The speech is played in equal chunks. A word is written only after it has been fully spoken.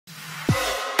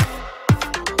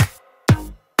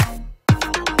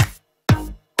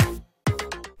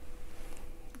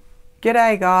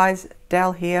G'day guys,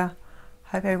 Del here.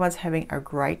 Hope everyone's having a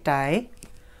great day.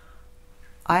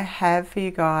 I have for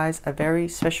you guys a very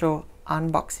special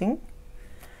unboxing.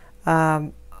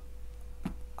 I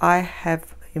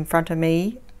have in front of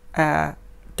me a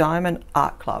Diamond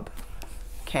Art Club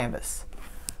canvas.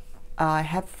 I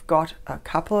have got a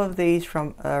couple of these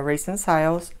from recent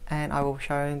sales and I will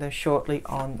show them shortly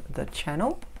on the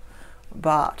channel.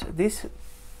 But this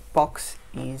box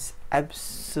is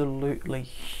absolutely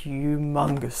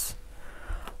humongous.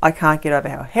 I can't get over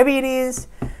how heavy it is.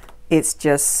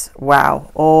 It's wow,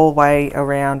 all the way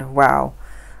around wow.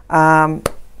 Don't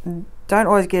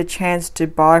always get a chance to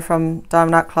buy from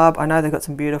Diamond Art Club. I know they've got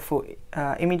some beautiful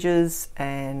images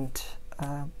and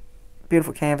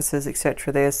beautiful canvases,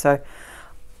 etc. there. So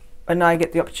when I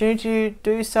get the opportunity to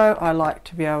do so, I like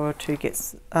to be able to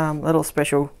get a little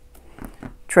special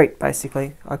treat,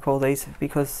 basically. I call these,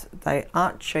 because they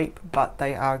aren't cheap, but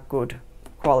they are good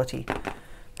quality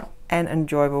and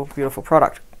enjoyable, beautiful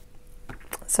product.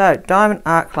 So Diamond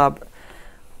Art Club,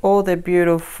 all their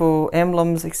beautiful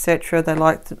emblems, etc. They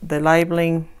like the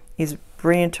labeling is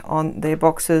brilliant on their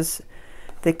boxes.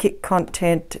 Their kit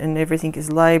content and everything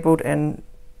is labeled and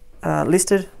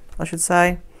listed, I should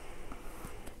say.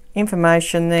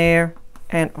 Information there,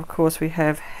 and of course we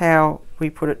have how we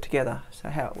put it together, so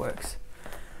how it works.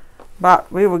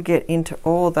 But we will get into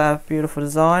all the beautiful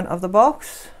design of the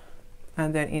box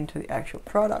and then into the actual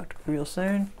product real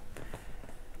soon.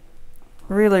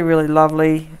 Really, really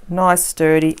lovely, nice,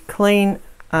 sturdy, clean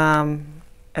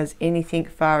as anything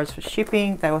far as for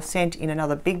shipping. They were sent in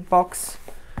another big box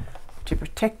to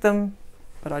protect them,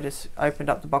 but I just opened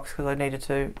up the box because I needed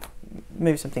to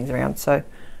move some things around. So,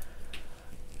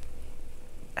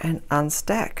 and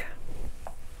unstack.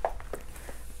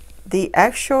 The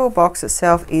actual box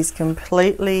itself is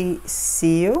completely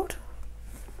sealed.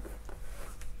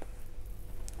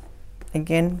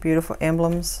 Again, beautiful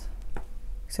emblems,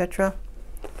 etc.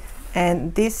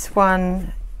 And this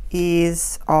one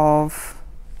is of,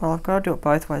 well, I've got to do it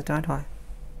both ways, don't I?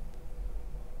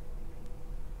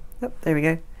 Yep, there we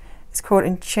go. It's called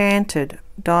Enchanted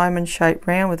Diamond Shaped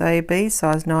Round with AB,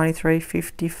 size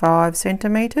 93-55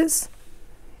 centimeters.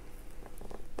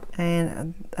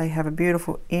 And they have a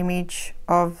beautiful image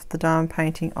of the diamond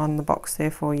painting on the box there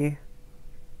for you.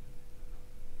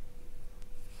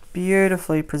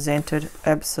 Beautifully presented,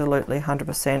 absolutely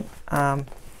 100%.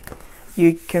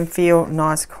 You can feel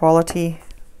nice quality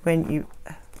when you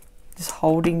just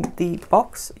holding the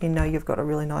box. You know you've got a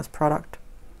really nice product.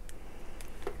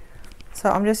 So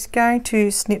I'm just going to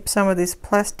snip some of this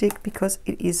plastic because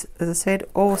it is, as I said,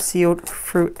 all sealed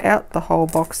throughout. The whole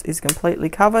box is completely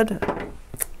covered.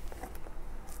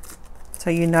 So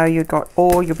you know you've got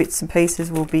all your bits and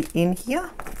pieces will be in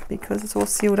here because it's all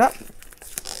sealed up.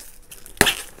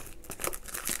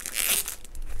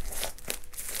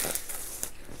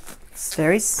 It's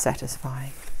very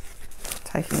satisfying.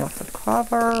 Taking off the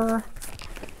cover.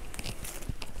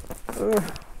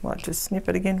 Ugh, might just snip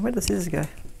it again. Where does the scissors go?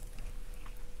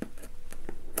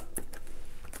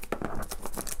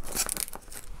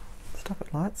 Stop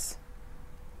it, lights.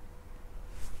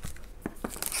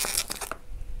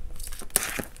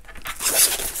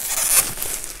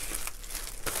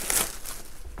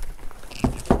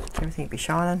 Everything be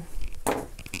shining.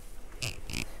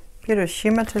 Bit of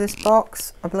shimmer to this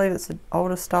box. I believe it's an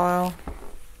older style,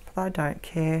 but I don't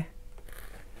care.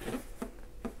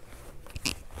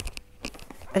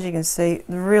 As you can see,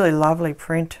 really lovely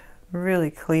print, really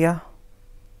clear.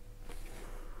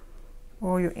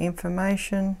 All your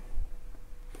information.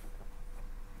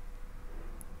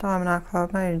 Diamond Art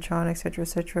Club, made in China, etc.,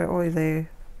 etc. All their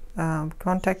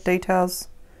contact details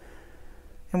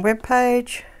and web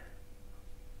page.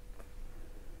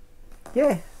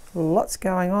 Yeah, lots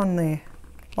going on there.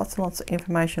 Lots and lots of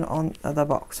information on the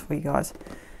box for you guys.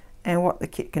 And what the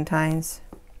kit contains.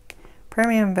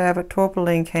 Premium velvet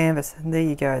tourmaline canvas. And there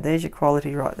you go. There's your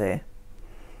quality right there.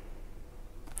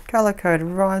 Color coded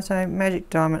rhinestone, magic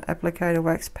diamond, applicator,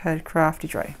 wax pad, crafty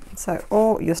tray. So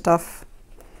all your stuff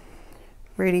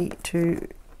ready to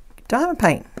diamond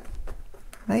paint.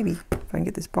 Maybe if I can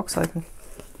get this box open.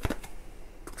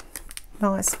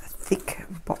 Nice thick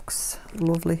box.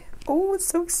 Lovely. Oh, it's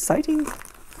so exciting.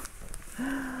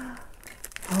 Oh,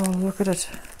 look at it.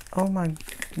 Oh my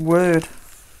word.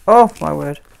 Oh my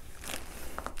word.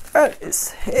 That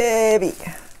is heavy.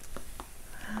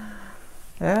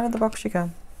 Out of the box you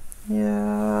come.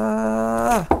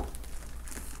 Yeah.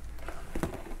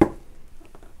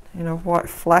 In a white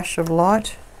flash of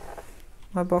light.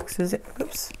 My box is,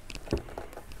 oops.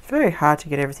 It's very hard to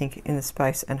get everything in the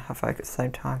space and focus at the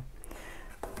same time.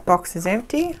 Box is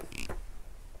empty.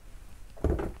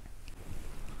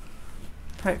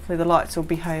 Hopefully the lights will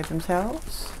behave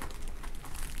themselves.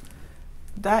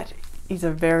 That is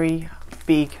a very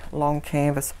big long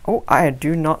canvas. Oh, I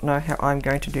do not know how I'm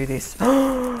going to do this.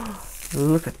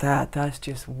 Look at that. That's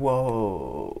just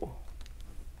whoa.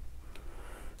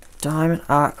 Diamond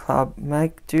Art Club,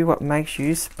 do what makes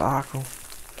you sparkle.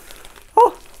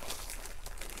 Oh,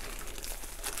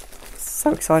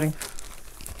 so exciting.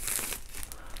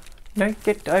 You don't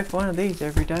get to open one of these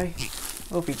every day.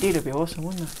 Well, if we did, it'd be awesome,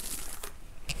 wouldn't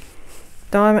it?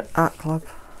 Diamond Art Club.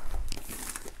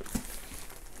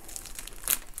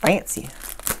 Fancy.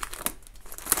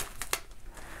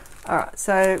 Alright,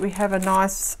 so we have a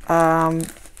nice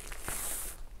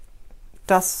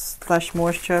dust /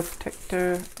 moisture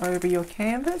protector over your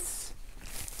canvas.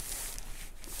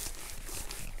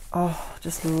 Oh,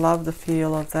 just love the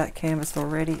feel of that canvas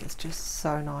already. It's just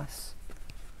so nice.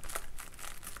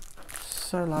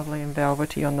 So lovely and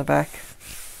velvety on the back.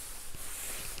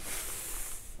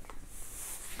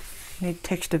 Need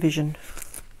texture vision.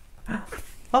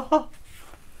 Oh,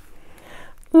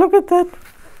 look at that.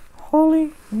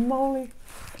 Holy moly.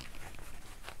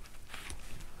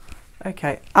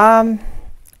 Okay,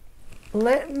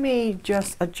 let me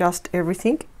just adjust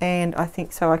everything, and I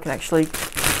think so I can actually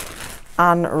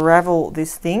unravel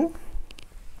this thing.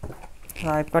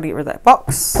 I've got to get rid of that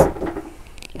box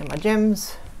and my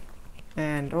gems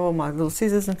and all my little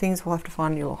scissors and things. We'll have to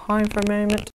find a little home for a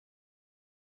moment.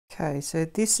 Okay, so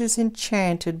this is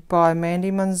Enchanted by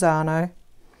Mandy Manzano.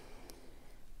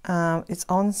 It's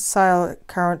on sale at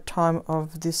current time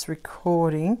of this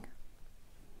recording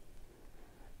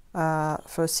for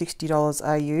 $60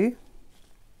 AU.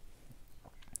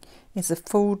 It's a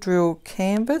full drill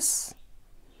canvas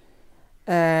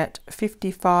at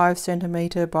 55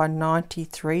 centimetre by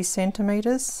 93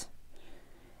 centimetres.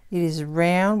 It is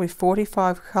round with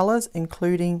 45 colours,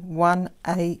 including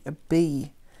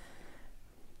 1AB.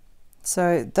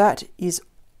 So that is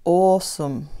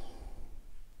awesome.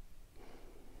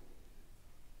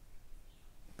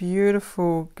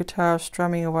 Beautiful guitar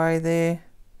strumming away there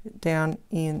down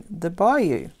in the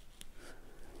bayou.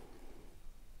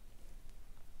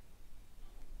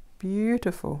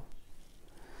 Beautiful.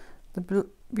 The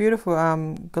beautiful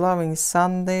glowing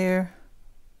sun there.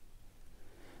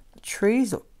 The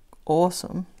trees look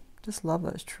awesome. Just love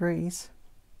those trees.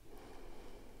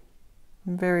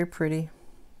 Very pretty.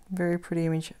 Very pretty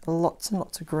image. Lots and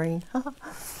lots of green.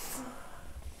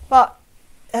 But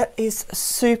that is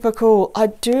super cool. I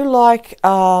do like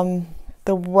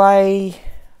the way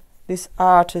this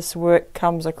artist's work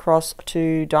comes across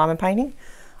to diamond painting.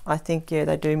 I think, yeah,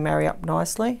 they do marry up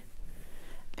nicely.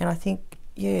 And I think,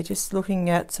 yeah, just looking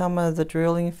at some of the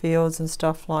drilling fields and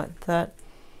stuff like that,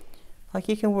 like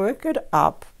you can work it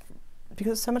up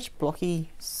because it's so much blocky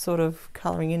sort of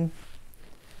colouring in.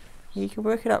 You can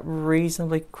work it up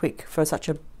reasonably quick for such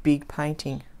a big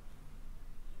painting.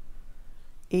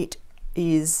 It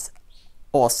is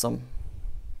awesome.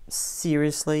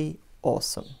 Seriously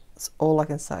awesome. That's all I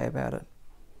can say about it.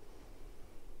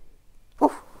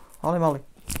 Whew, holy moly.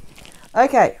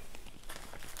 Okay.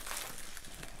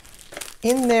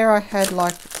 In there I had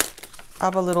like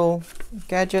other little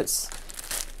gadgets,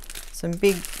 some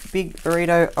big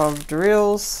burrito of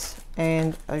drills,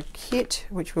 and a kit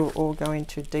which we'll all go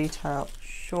into detail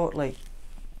shortly.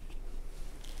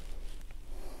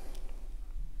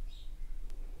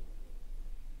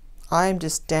 I am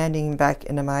just standing back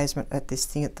in amazement at this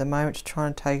thing at the moment to try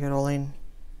and take it all in.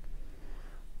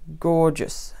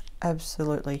 Gorgeous,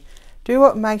 absolutely. Do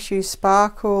What Makes You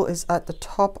Sparkle is at the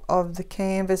top of the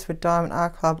canvas with Diamond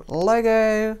Art Club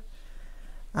logo.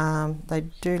 They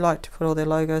do like to put all their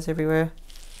logos everywhere.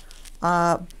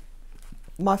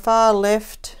 My far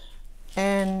left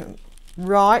and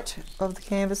right of the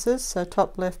canvases, so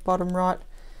top left, bottom right,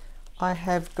 I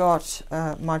have got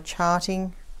my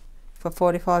charting for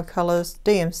 45 colours,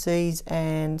 DMCs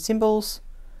and symbols.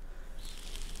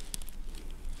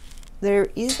 There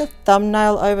is a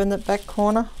thumbnail over in the back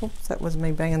corner. Oops, that was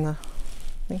me banging the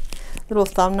thing. Little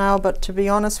thumbnail, but to be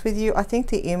honest with you, I think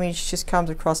the image just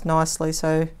comes across nicely.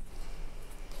 So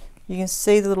you can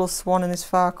see the little swan in this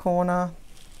far corner,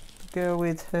 the girl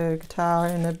with her guitar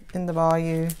in the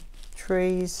bayou,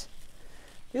 trees.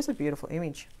 It's a beautiful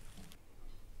image.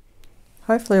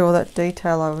 Hopefully all that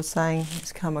detail I was saying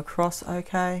has come across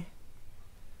okay.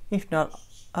 If not,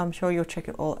 I'm sure you'll check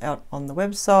it all out on the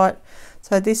website.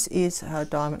 So this is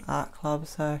Diamond Art Club,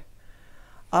 so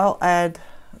I'll add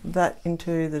that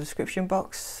into the description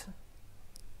box.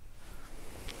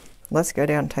 Let's go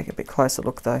down and take a bit closer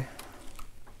look though.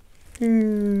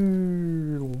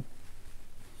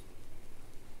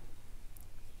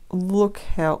 look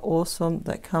how awesome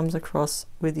that comes across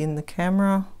within the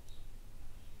camera.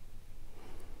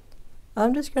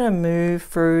 I'm just going to move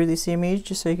through this image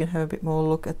just so you can have a bit more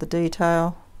look at the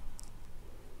detail.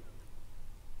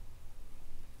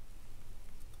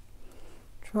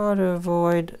 Try to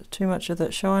avoid too much of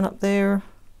that shine up there.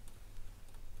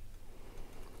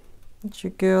 It's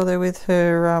your girl there with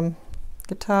her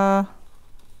guitar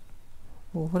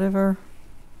or whatever.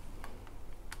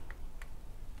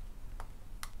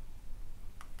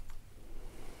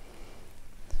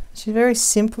 She's a very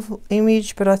simple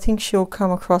image, but I think she'll come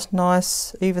across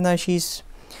nice even though she's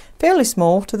fairly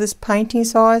small to this painting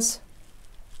size.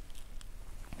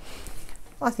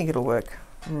 I think it'll work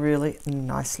really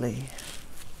nicely.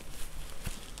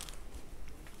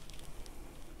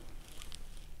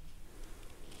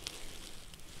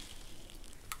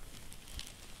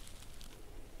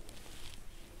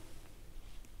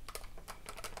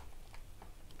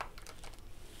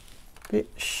 Bit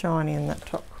shiny in that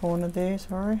top corner there,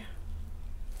 sorry.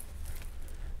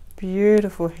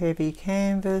 Beautiful heavy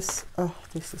canvas. Oh,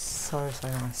 this is so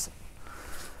nice.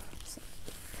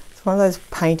 It's one of those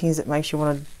paintings that makes you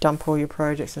want to dump all your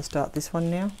projects and start this one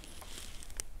now.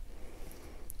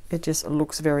 It just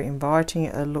looks very inviting,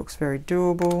 it looks very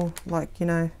doable, like, you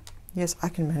know, yes, I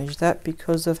can manage that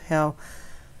because of how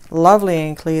lovely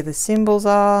and clear the symbols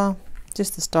are,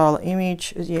 just the style of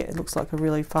image. Yeah, it looks like a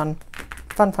really fun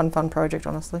project,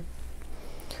 honestly.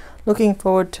 Looking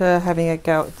forward to having a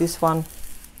go at this one.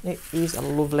 It is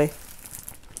lovely.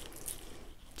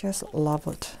 Just love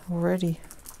it already.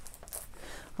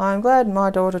 I'm glad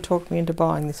my daughter talked me into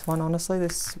buying this one, honestly.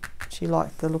 She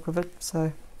liked the look of it,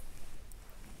 so.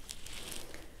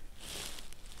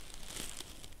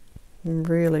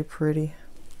 Really pretty.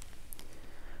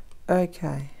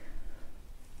 Okay.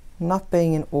 Enough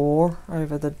being in awe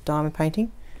over the diamond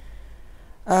painting.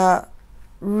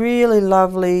 Really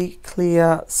lovely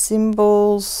clear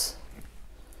symbols,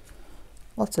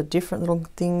 lots of different little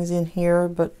things in here,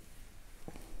 but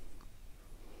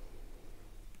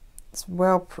it's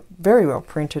very well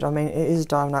printed. I mean, it is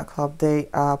Diamond Art Club. They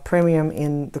are premium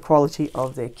in the quality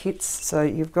of their kits, so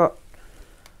you've got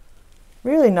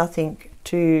really nothing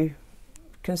to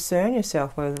concern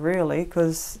yourself with, really,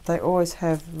 because they always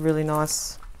have really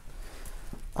nice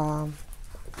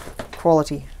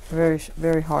quality,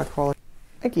 very high quality.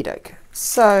 Okie doke.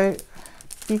 So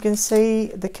you can see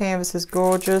the canvas is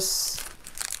gorgeous.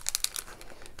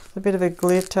 A bit of a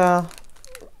glitter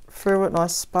through it,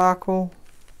 nice sparkle.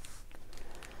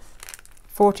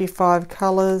 45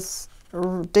 colours,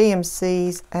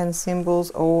 DMCs and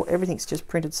symbols, everything's just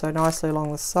printed so nicely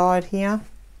along the side here.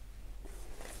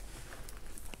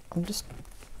 I'm just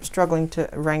struggling to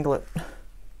wrangle it,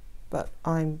 but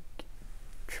I'm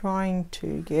trying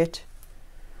to get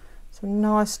some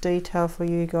nice detail for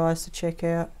you guys to check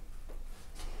out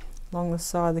along the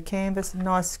side of the canvas.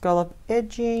 Nice scallop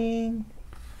edging,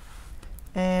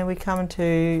 and we come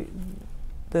to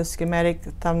the schematic,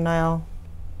 the thumbnail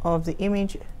of the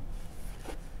image,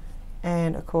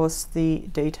 and of course the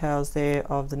details there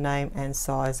of the name and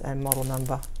size and model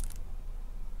number.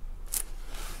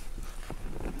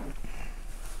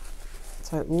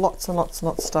 So lots and lots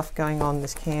of stuff going on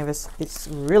this canvas. It's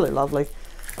really lovely.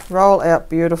 Roll out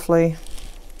beautifully.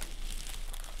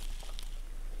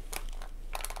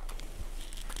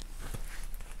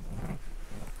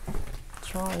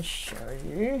 Try and show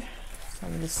you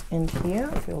some of this end here,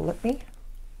 if you'll let me.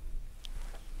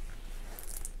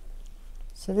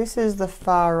 So this is the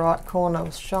far right corner. It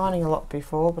was shining a lot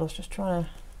before, but I was just trying to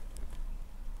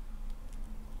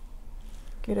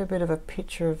get a bit of a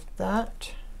picture of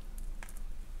that.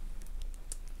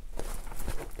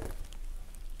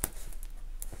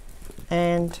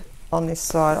 And on this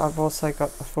side I've also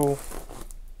got a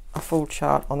full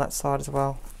chart on that side as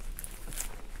well.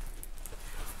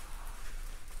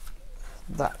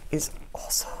 That is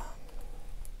awesome.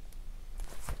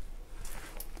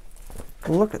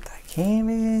 Look at that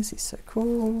canvas, it's so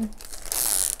cool.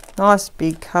 Nice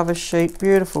big cover sheet,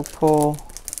 beautiful pour.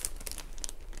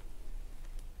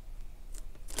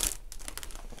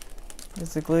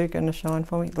 Is the glue going to shine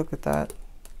for me? Look at that.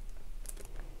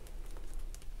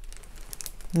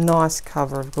 Nice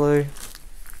cover of glue.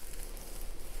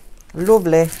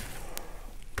 Lovely.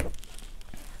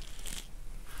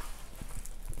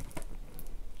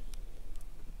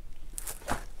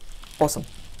 Awesome.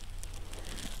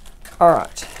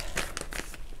 Alright.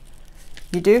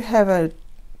 You do have a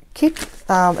kit.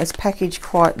 It's packaged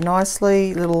quite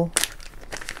nicely. Little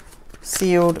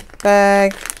sealed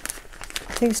bag.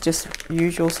 I think it's just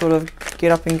usual sort of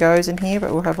get up and goes in here,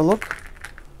 but we'll have a look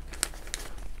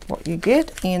what you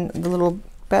get in the little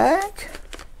bag.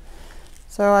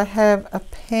 So I have a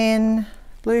pen,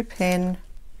 blue pen,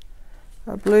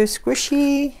 a blue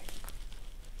squishy,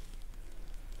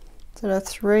 so a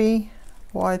 3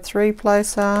 wide 3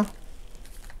 placer,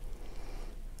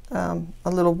 a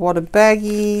little wad of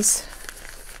baggies,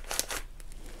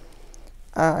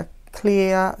 a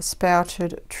clear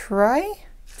spouted tray,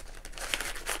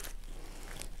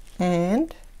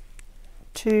 and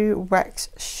 2 wax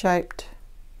shaped,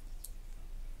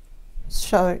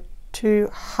 so 2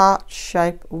 heart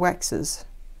shaped waxes.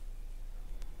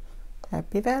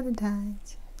 Happy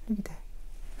Valentine's. Look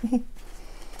at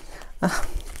that.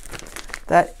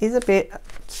 That is a bit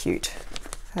cute,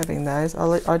 having those.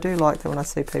 I do like that when I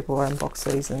see people unbox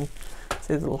these and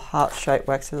see the little heart shaped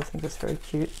waxes. I think it's very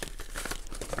cute.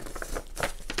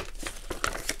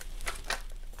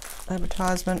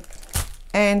 Advertisement.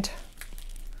 And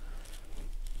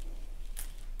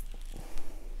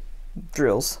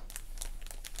drills.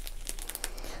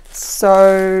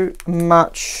 So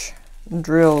much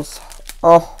drills.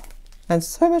 Oh, and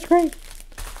so much green.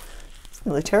 It's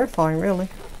nearly terrifying, really.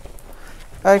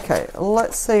 Okay,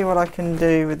 let's see what I can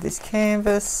do with this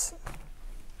canvas.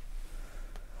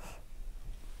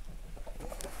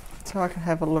 So I can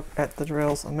have a look at the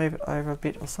drills. I'll move it over a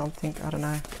bit or something. I don't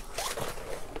know.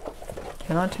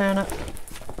 Can I turn it?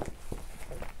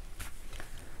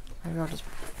 Maybe I'll just...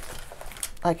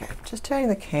 Okay, just turning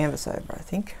the canvas over, I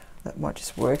think. That might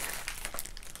just work.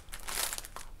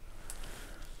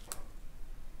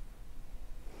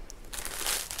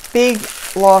 Big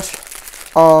lot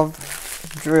of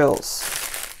drills.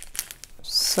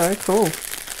 So cool.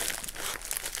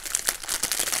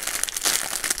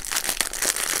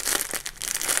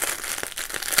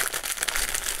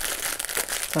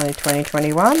 It's only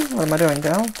 2021. What am I doing,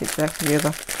 Del? Get back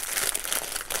together.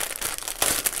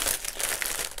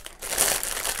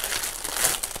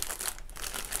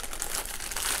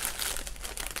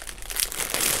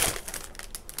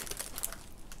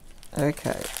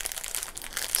 Okay,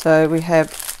 so we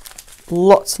have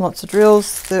lots and lots of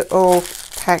drills. They're all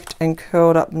packed and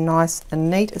curled up nice and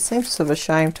neat. It seems sort of a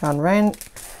shame to unwind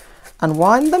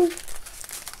them,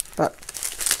 but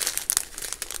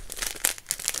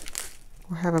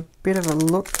we'll have a bit of a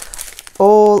look.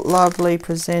 All lovely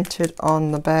presented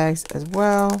on the bags as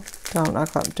well. Diamond Art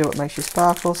Club Do What Makes You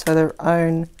Sparkle, so their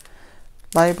own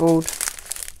labelled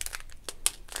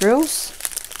drills.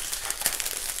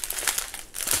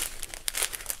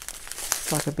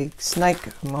 Like a big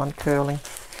snake, mine curling.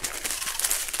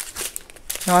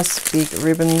 Nice big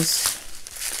ribbons.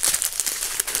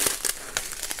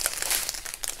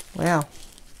 Wow.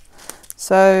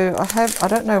 So I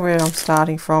don't know where I'm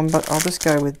starting from, but I'll just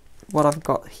go with what I've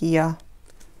got here.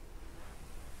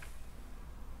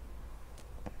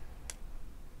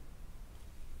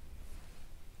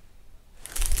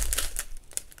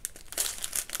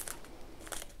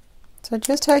 So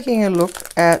just taking a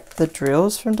look at the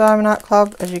drills from Diamond Art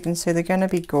Club, as you can see they're going to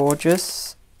be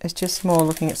gorgeous. It's just more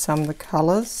looking at some of the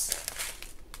colours.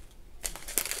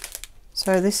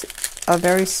 So this are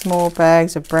very small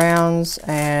bags of browns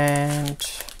and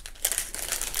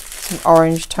some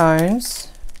orange tones.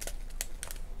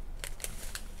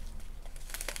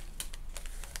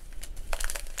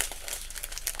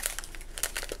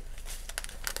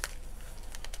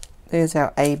 There's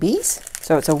our ABs.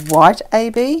 So it's a white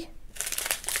AB.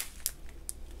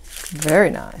 Very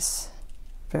nice,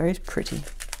 very pretty.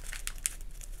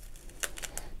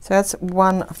 So that's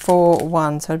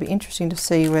 141. So it'd be interesting to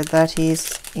see where that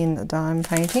is in the diamond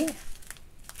painting.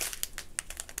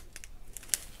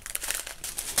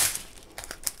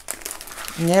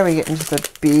 Now we get into the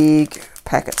big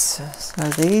packets. So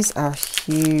these are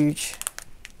huge.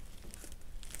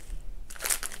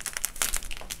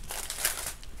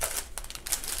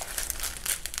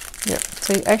 Yep.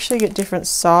 So you actually get different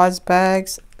size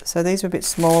bags. So these are a bit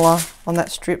smaller on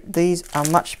that strip. These are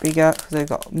much bigger because they've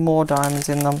got more diamonds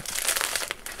in them.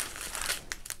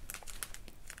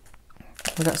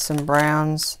 We've got some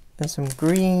browns and some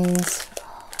greens.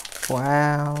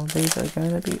 Wow, these are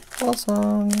going to be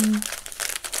awesome.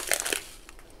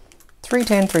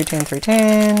 310, 310,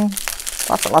 310.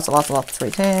 Lots of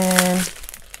 310.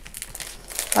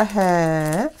 I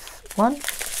have 1,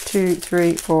 2,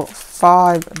 3, 4,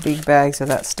 5 big bags of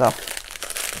that stuff.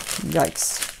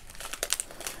 Yikes.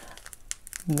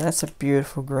 That's a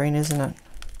beautiful green, isn't it?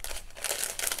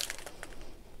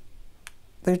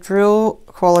 The drill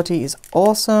quality is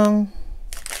awesome.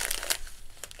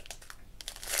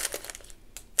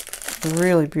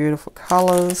 Really beautiful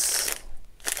colors.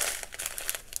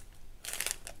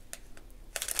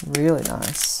 Really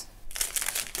nice.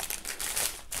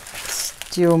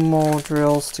 Still more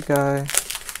drills to go.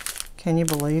 Can you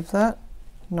believe that?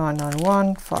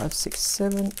 991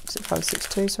 567, is it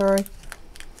 562, sorry,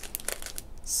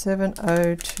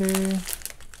 702.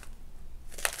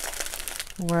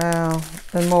 Wow,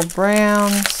 and more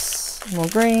browns, more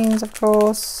greens, of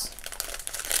course.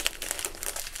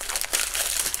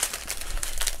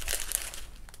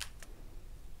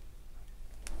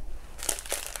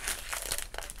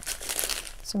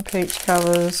 Some peach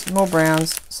colours, more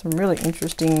browns, some really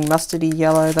interesting mustardy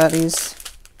yellow that is.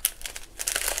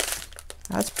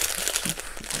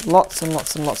 That's lots and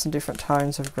lots and lots of different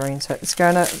tones of green, so it's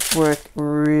going to work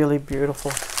really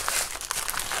beautiful.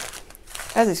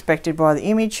 As expected by the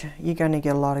image, you're going to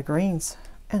get a lot of greens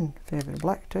and a fair bit of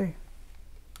black too.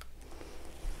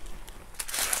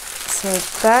 So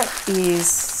that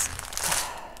is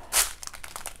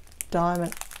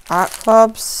Diamond Art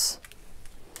Club's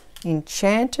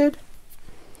Enchanted.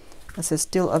 This is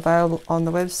still available on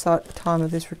the website at the time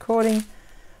of this recording.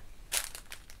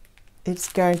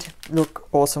 It's going to look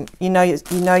awesome. You know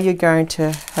you're going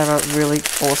to have a really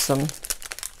awesome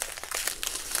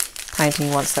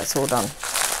painting once that's all done.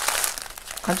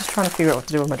 I'm just trying to figure out what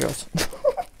to do with my drills.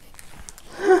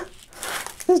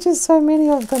 There's just so many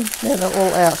of them. Yeah, they're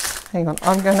all out. Hang on,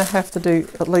 I'm going to have to do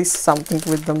at least something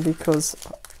with them because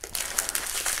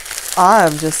I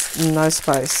have just no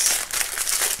space.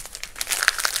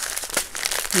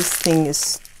 This thing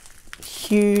is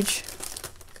huge.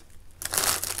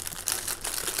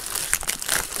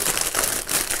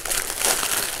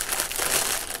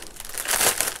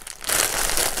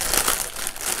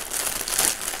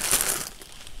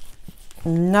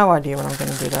 No idea when I'm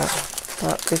going to do that,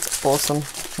 but it's awesome.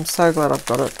 I'm so glad I've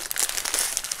got it.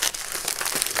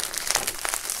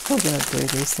 I'm going to do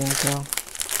these things now.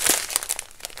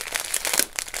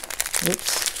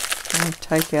 Oops, I'm going to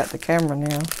take out the camera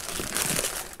now.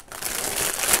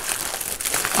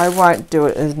 I won't do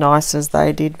it as nice as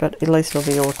they did, but at least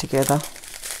it'll be all together.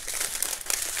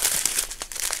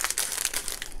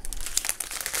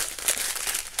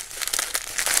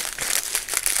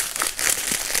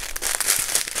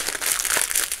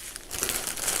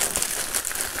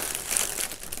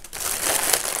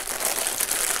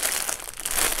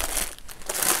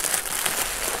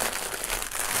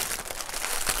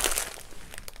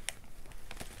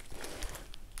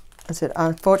 I said,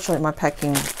 unfortunately my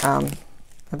packing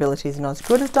ability is not as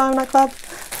good as Diamond Art Club,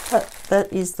 but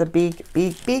that is the big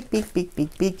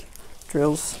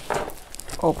drills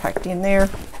all packed in there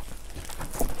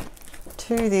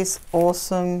to this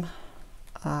awesome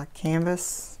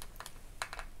canvas.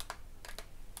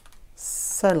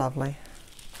 So lovely.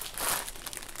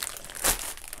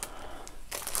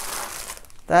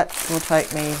 That will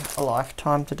take me a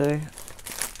lifetime to do,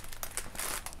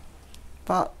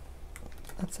 but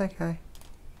that's okay.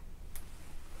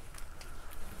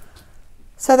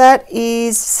 So that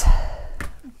is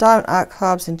Diamond Art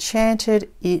Club's Enchanted.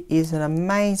 It is an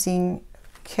amazing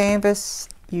canvas.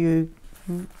 You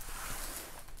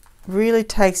really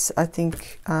takes, I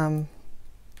think, the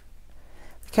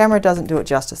camera doesn't do it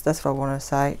justice. That's what I want to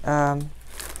say.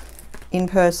 In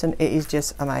person, it is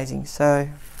just amazing. So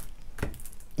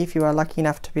if you are lucky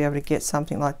enough to be able to get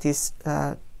something like this,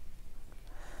 get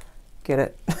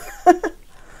it.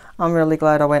 I'm really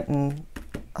glad I went and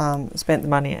spent the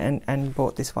money and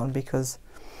bought this one because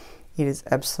it is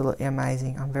absolutely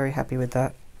amazing. I'm very happy with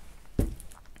that.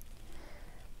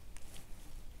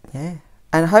 Yeah,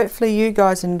 and hopefully you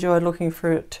guys enjoyed looking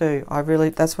through it too.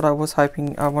 That's what I was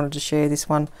hoping. I wanted to share this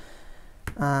one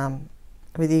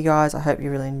with you guys. I hope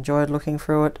you really enjoyed looking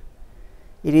through it.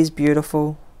 It is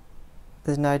beautiful,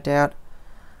 there's no doubt.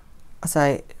 I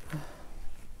say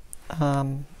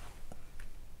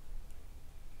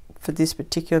for this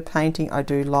particular painting, I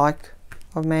do like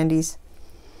of Mandy's.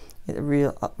 I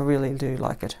really do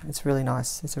like it. It's really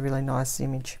nice. It's a really nice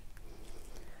image.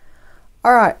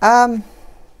 All right,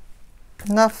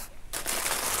 enough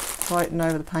floating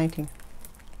over the painting.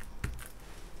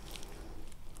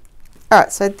 All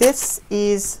right, so this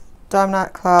is Diamond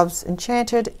Art Club's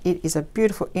Enchanted. It is a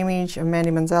beautiful image of Mandy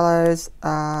Manzello's,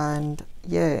 and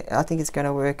yeah, I think it's going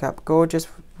to work up gorgeous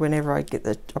whenever I get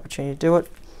the opportunity to do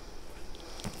it.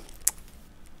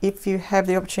 If you have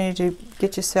the opportunity to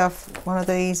get yourself one of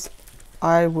these,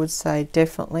 I would say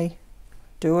definitely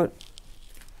do it.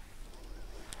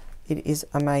 It is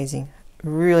amazing.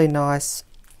 Really nice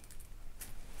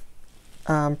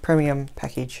premium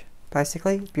package,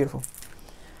 basically. Beautiful.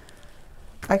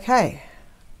 Okay,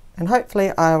 and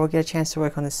hopefully I will get a chance to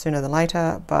work on this sooner than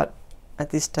later, but at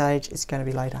this stage it's going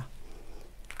to be later.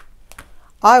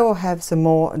 I will have some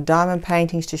more diamond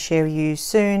paintings to share with you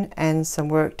soon, and some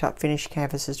worked up finished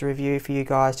canvases to review for you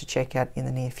guys to check out in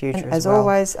the near future. And as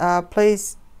always,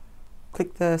 please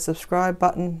click the subscribe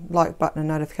button, like button and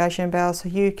notification bell so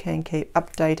you can keep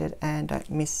updated and don't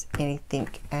miss anything.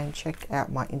 And check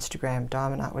out my Instagram,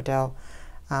 Diamond Art with Del.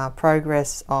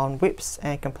 Progress on whips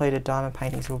and completed diamond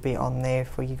paintings will be on there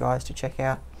for you guys to check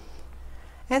out.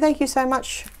 And thank you so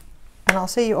much, and I'll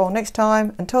see you all next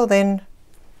time. Until then,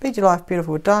 be your life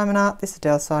beautiful with diamond art. This is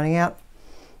Del signing out.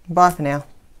 Bye for now.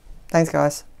 Thanks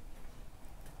guys.